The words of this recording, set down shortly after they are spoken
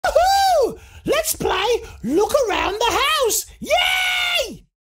look around the house. Yay!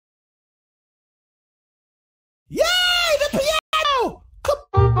 Yay, the piano!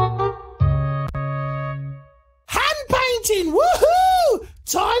 Hand painting, woohoo!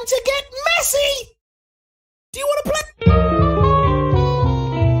 Time to get messy! Do you want to play?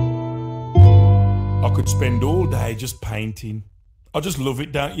 I could spend all day just painting. I just love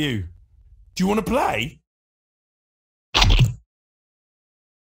it, don't you? Do you want to play?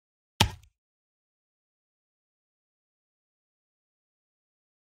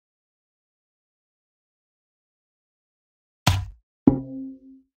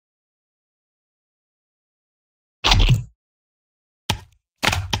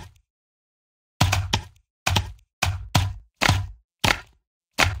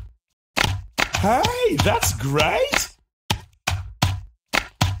 Hey, that's great!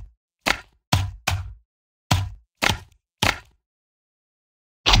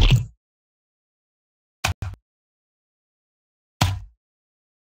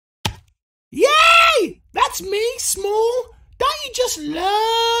 Yay! That's me, Small. Don't you just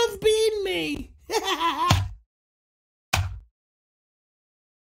love being me?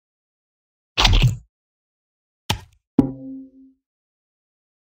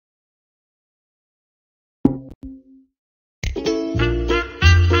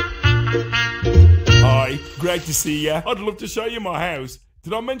 Hi, great to see you. I'd love to show you my house.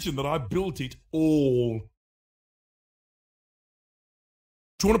 Did I mention that I built it all?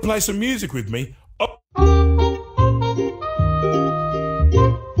 Do you want to play some music with me? Oh.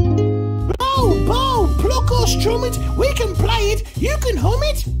 Bow, pluck or strum it. We can play it. You can hum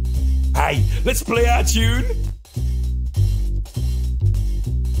it. Hey, let's play our tune.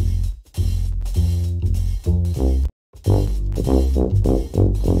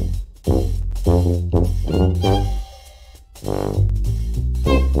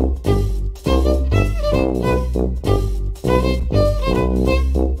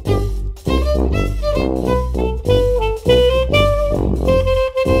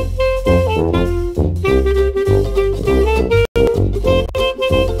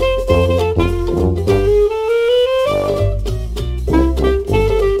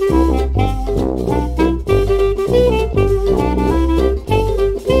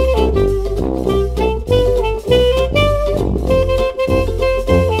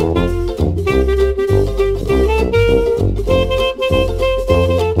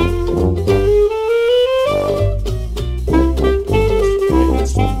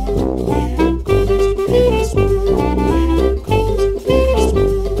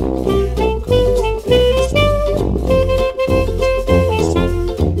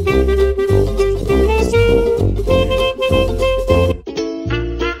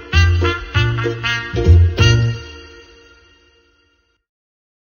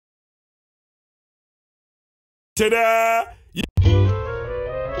 Ta-da!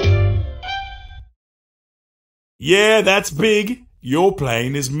 Yeah, that's big. You're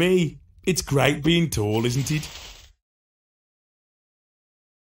playing as me. It's great being tall, isn't it?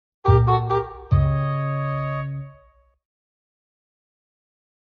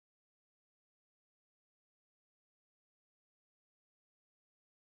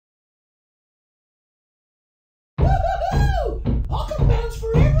 Woohoo! I can bounce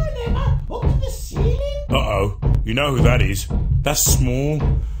forever and ever up to the ceiling. Uh-oh. You know who that is? That's Small.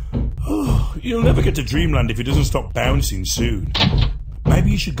 Oh, you'll never get to Dreamland if he doesn't stop bouncing soon.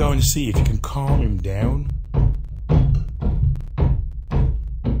 Maybe you should go and see if you can calm him down.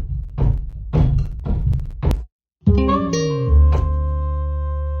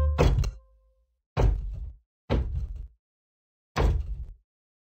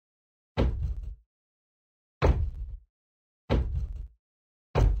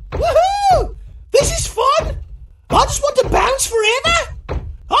 Woohoo! This is fun! I just want to bounce forever!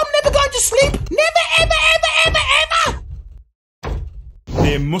 I'm never going to sleep! Never, ever, ever, ever, ever!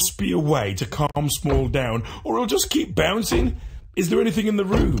 There must be a way to calm Small down, or he'll just keep bouncing. Is there anything in the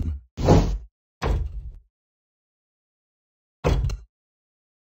room?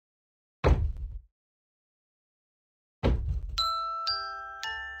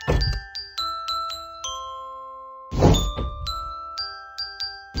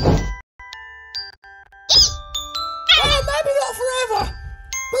 Maybe not forever,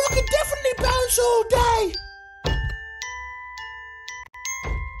 but I can definitely bounce all day.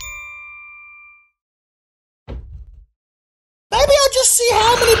 Maybe I'll just see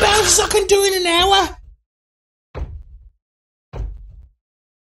how many bounces I can do in an hour.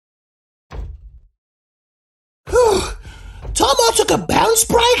 Whew. Time I took a bounce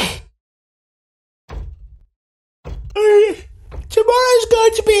break. To tomorrow's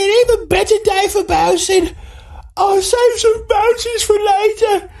going to be an even better day for bouncing. I'll save some bounces for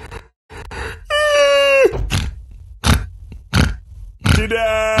later.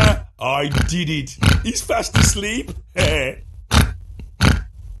 Ta-da! I did it. He's fast asleep. You're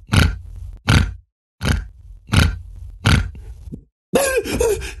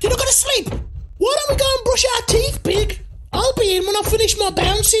not going to sleep. Why don't we go and brush our teeth, Pig? I'll be in when I finish my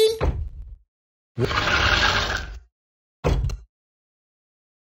bouncing.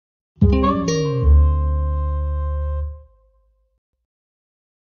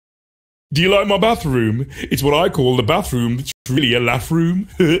 Do you like my bathroom? It's what I call the bathroom that's really a laugh room.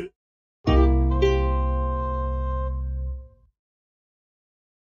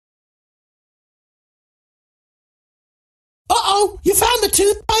 Uh-oh, you found the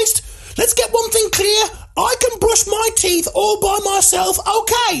toothpaste? Let's get one thing clear. I can brush my teeth all by myself,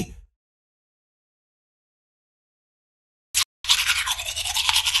 okay?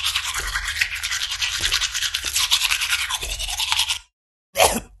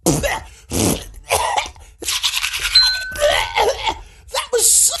 That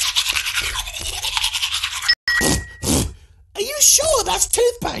was Are you sure that's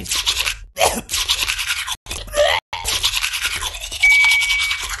toothpaste?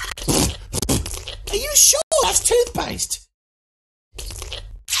 Are you sure that's toothpaste?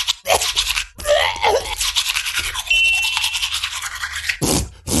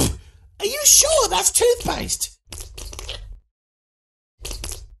 Are you sure that's toothpaste?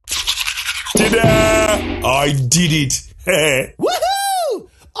 Ta-da! I did it! Woohoo!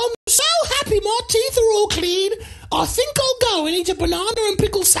 I'm so happy my teeth are all clean. I think I'll go and eat a banana and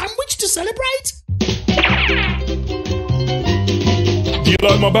pickle sandwich to celebrate. Do you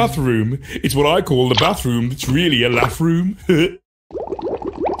like my bathroom? It's what I call the bathroom that's really a laugh room.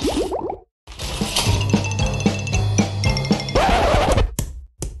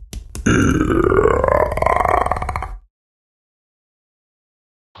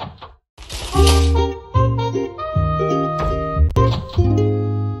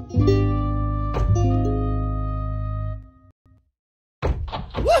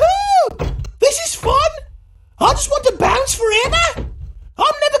 Woohoo! This is fun! I just want to bounce forever!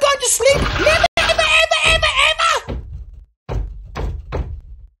 I'm never going to sleep! Never, ever, ever, ever, ever!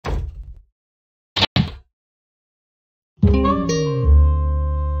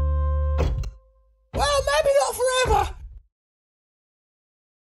 Well, maybe not forever.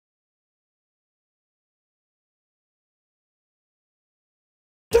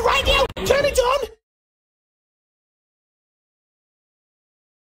 The radio! Turn it on!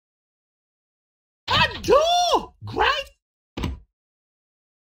 A door! Great!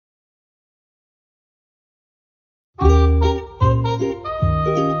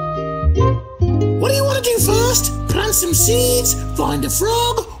 What do you want to do first? Plant some seeds, find a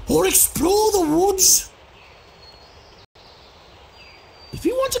frog, or explore the woods? If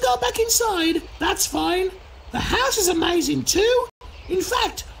you want to go back inside, that's fine. The house is amazing too. In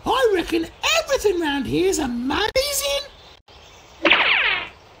fact, I reckon everything round here is amazing.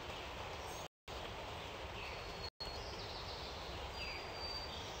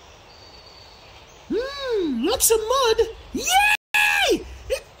 Lots of mud. Yay!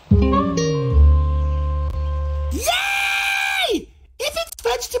 Yay! If it's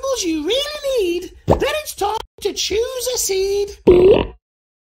vegetables you really need, then it's time to choose a seed. Yay!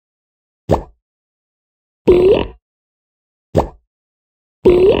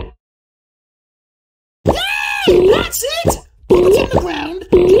 That's it! Put it in the ground,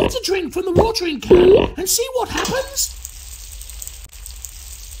 get a drink from the watering can, and see what happens.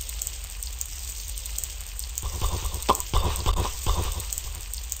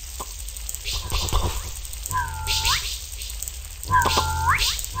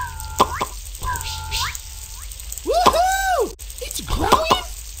 Woohoo! It's growing!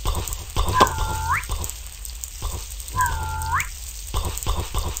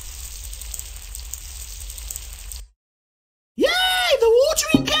 Yay! The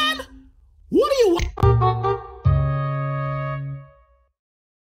watering can! What do you want?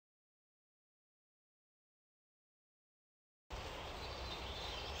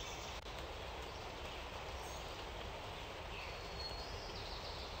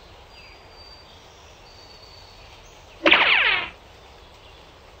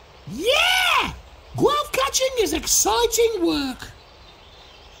 Yeah! Guelph catching is exciting work.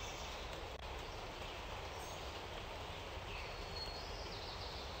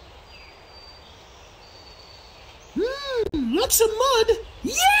 Lots of mud.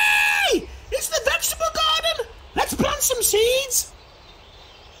 Yay! It's the vegetable garden. Let's plant some seeds.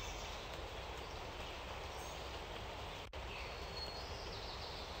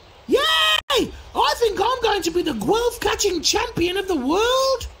 think I'm going to be the guelph-catching champion of the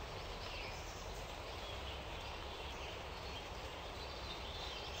world?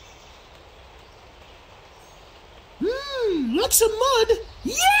 Lots of mud.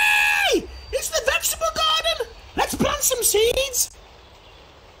 Yay! It's the vegetable garden. Let's plant some seeds.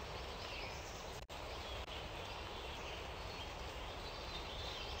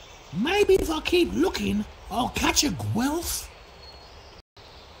 Maybe if I keep looking, I'll catch a guelph.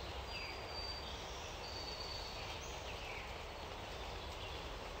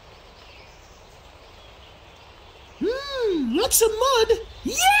 Lots of mud.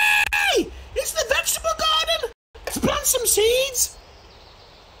 Yay! It's the vegetable garden. Let's plant some seeds.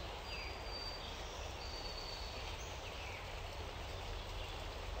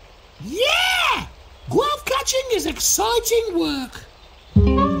 Yeah! Guelph catching is exciting work.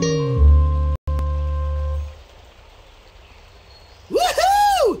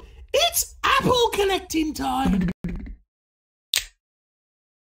 Woohoo! It's apple collecting time.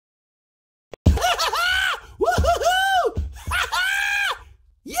 Woohoo!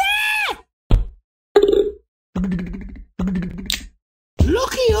 Yeah!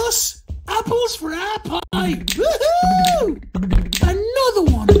 Lucky us! Apples for our pie! Woohoo! Another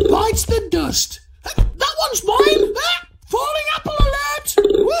one bites the dust. That one's mine! Falling apple alert!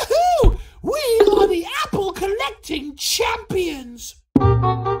 Woohoo! We are the apple collecting champions!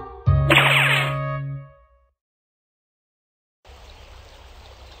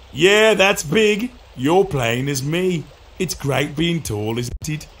 Yeah, that's big. You're playing as me. It's great being tall, isn't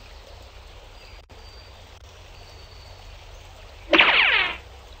it?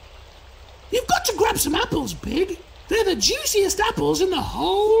 You've got to grab some apples, Big. They're the juiciest apples in the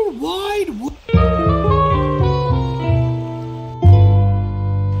whole wide world.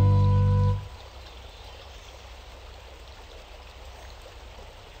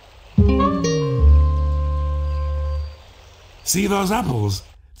 See those apples?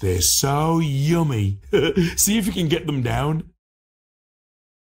 They're so yummy. See if you can get them down.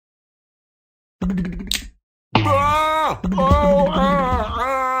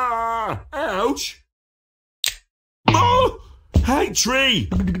 Ouch! Oh! Hey, tree!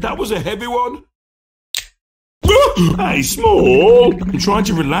 That was a heavy one. Hey, Small! I'm trying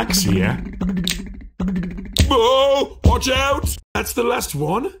to relax here. Oh! Watch out! That's the last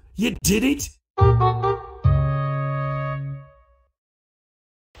one. You did it.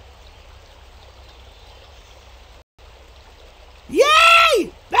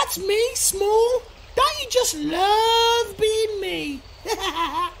 Yay! That's me, Small. Don't you just love being me?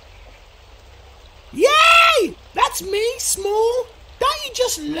 Yay! That's me, Small. Don't you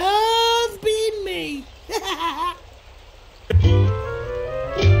just love being me?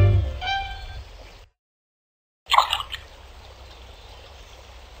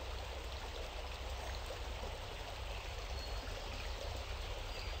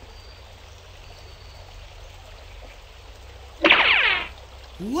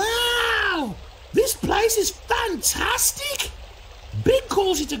 Wow! This place is fantastic! Big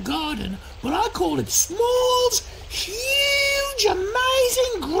calls it a garden, but I call it Small's huge,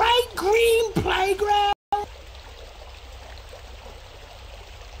 amazing, great green playground.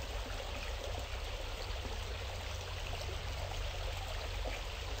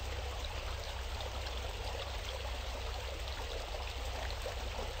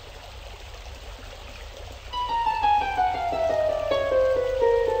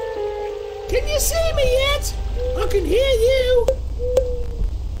 Can you see me yet? I can hear you.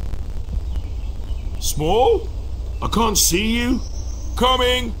 Small? I can't see you.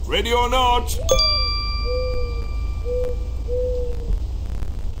 Coming, ready or not.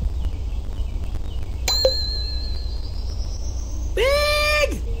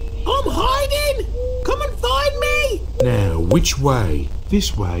 Big! I'm hiding! Come and find me! Now, which way?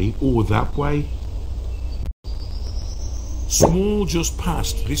 This way or that way? Small just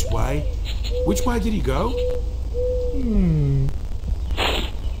passed this way. Which way did he go? I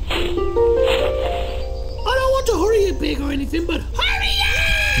don't want to hurry you, Big, or anything, but hurry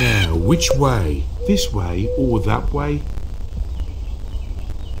up! Now, which way? This way or that way?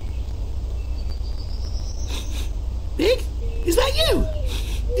 Big, is that you?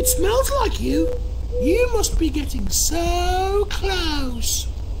 It smells like you. You must be getting so close.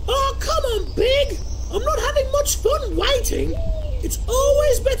 Oh, come on, Big. I'm not having much fun waiting. It's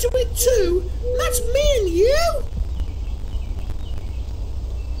always better with two. That's me and you.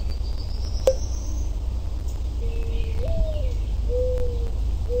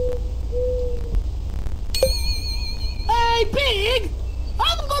 Hey, Big. I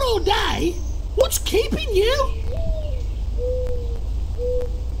haven't got all day. What's keeping you?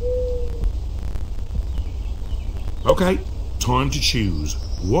 Okay, time to choose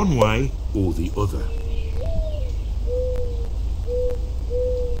one way or the other.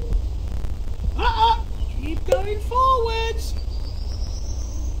 Keep going forwards.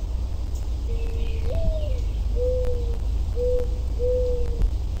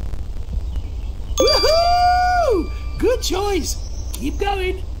 Woohoo! Good choice. Keep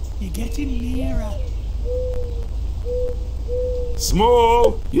going. You're getting nearer.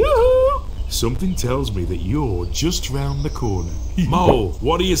 Small! Yoo-hoo! Something tells me that you're just round the corner. Mole,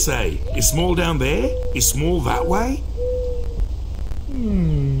 what do you say? Is Small down there? Is Small that way?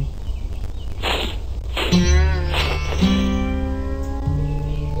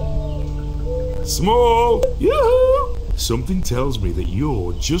 Small! Yoo-hoo! Something tells me that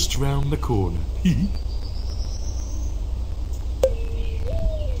you're just round the corner.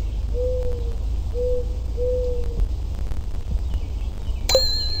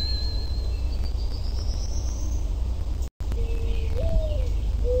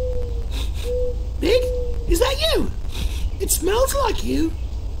 Big, is that you? It smells like you.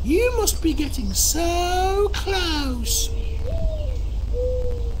 You must be getting so close.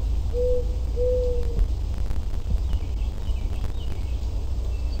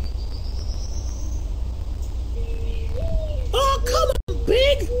 Oh, come on,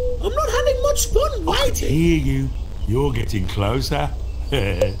 Big. I'm not having much fun waiting. Hear you. You're getting closer.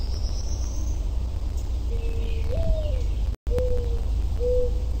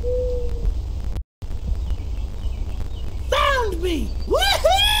 Found me!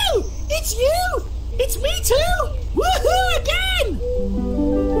 Woohoo! It's you! It's me too! Woohoo again!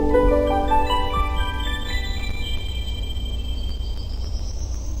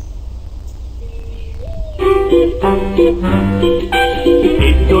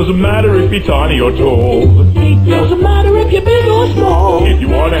 It doesn't matter if you're tiny or tall. It doesn't matter if you're big or small. If you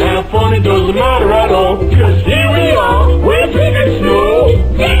want to have fun, it doesn't matter at all. Cause here we are, we're big and small.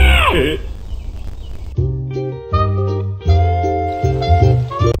 Yeah!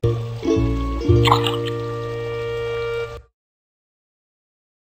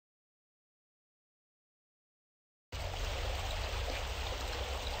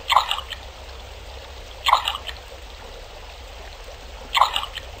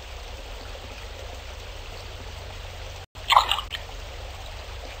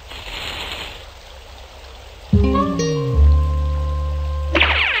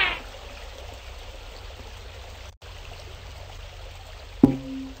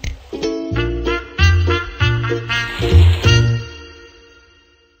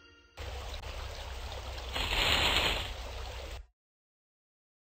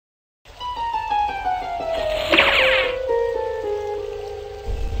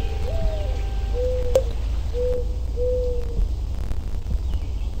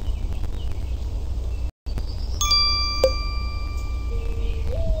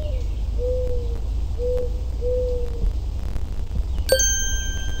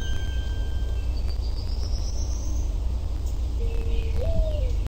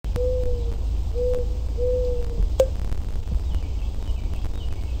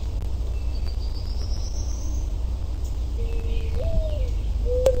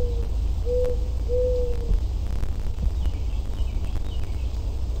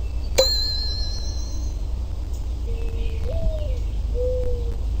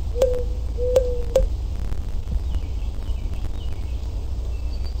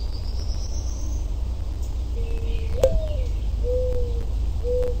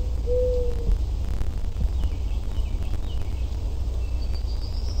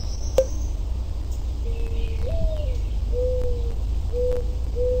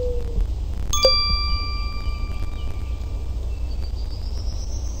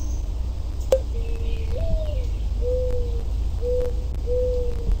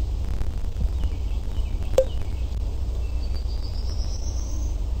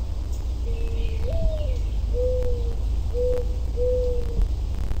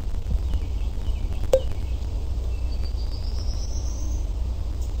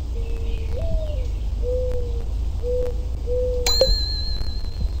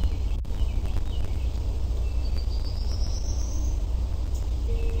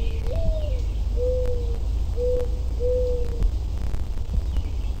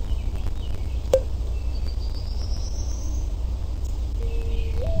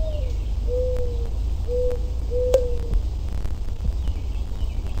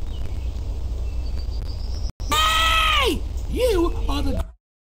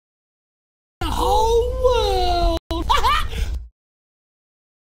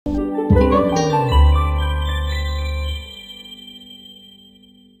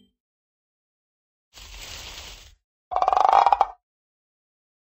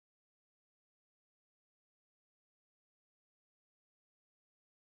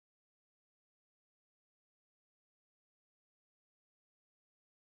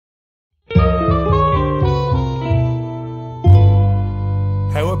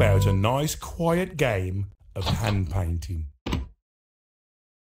 about a nice quiet game of hand painting?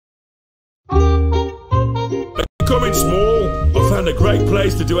 Coming, Small. I found a great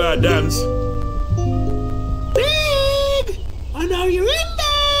place to do our dance. Big! I know you're in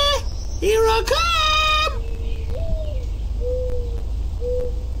there! Here I come!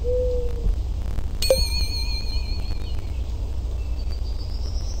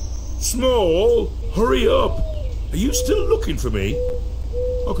 Small, hurry up. Are you still looking for me?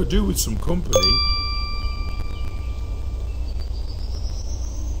 I could do with some company.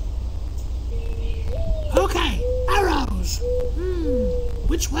 Okay, arrows.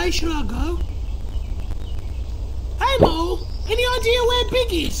 Which way should I go? Hey, Mole, any idea where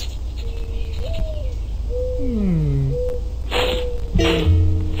Big is?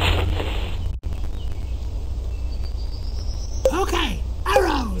 Okay,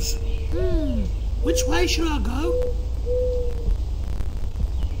 arrows. Which way should I go?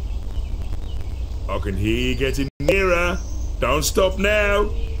 I can hear you getting nearer. Don't stop now.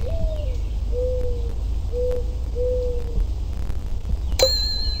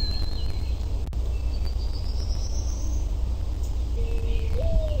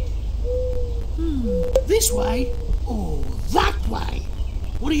 This way or that way?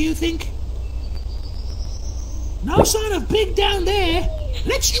 What do you think? No sign of Big down there.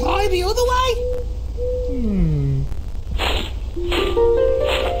 Let's try the other way.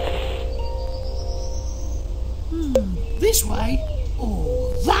 This way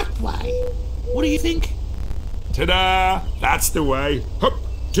or that way? What do you think? Ta-da! That's the way. Hup,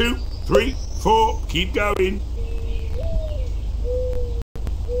 2, 3, 4. Keep going.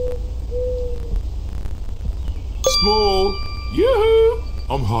 Small. Yoo-hoo!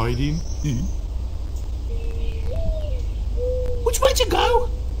 I'm hiding. Which way to go?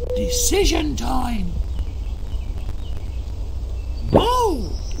 Decision time.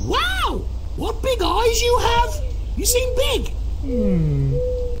 Whoa! Wow! What big eyes you have! You seem big.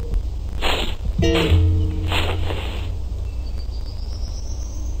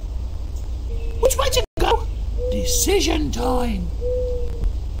 Which way to go? Decision time.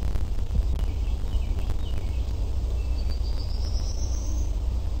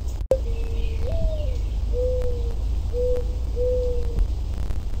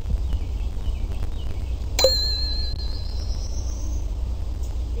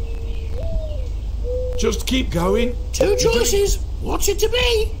 Just keep going. 2 choices. What's it to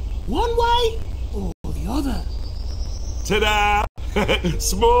be? One way or the other? Ta-da!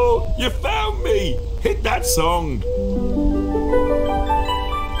 Small, you found me. Hit that song.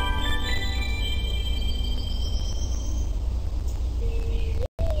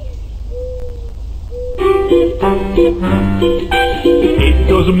 It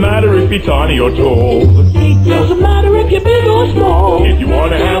doesn't matter if you're tiny or tall. It doesn't matter if you're big or small. If you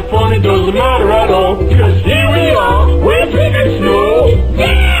want to have fun, it doesn't matter at all. Because here we are, we're Big and Small.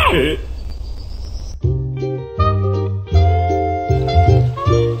 Yeah!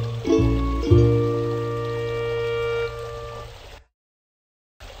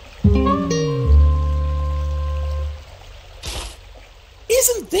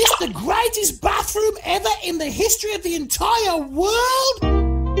 Isn't this the greatest bathroom ever in the history of the entire world?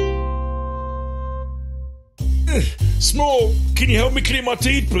 Small, can you help me clean my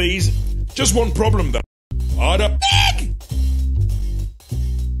teeth, please? Just one problem, though. Harder. Big!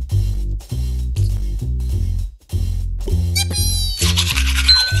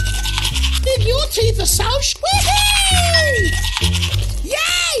 Big, your teeth are so squishy!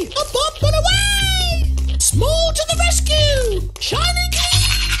 Yay! A bump and away! Small to the rescue! Shining clean!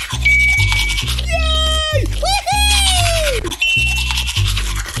 Yay! Woohoo!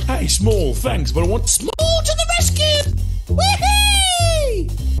 Hey, Small, thanks, but I want... Small to the rescue! Woohoo!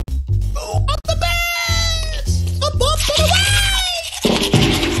 Oh, I'm the best! A bump and away!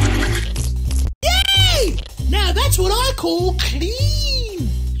 Yay! Now that's what I call clean!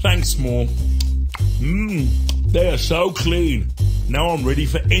 Thanks, Small. They are so clean. Now I'm ready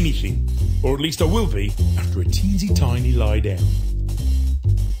for anything. Or at least I will be after a teensy tiny lie down.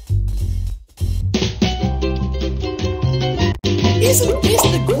 Isn't this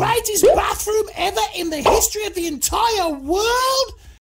the greatest bathroom ever in the history of the entire world?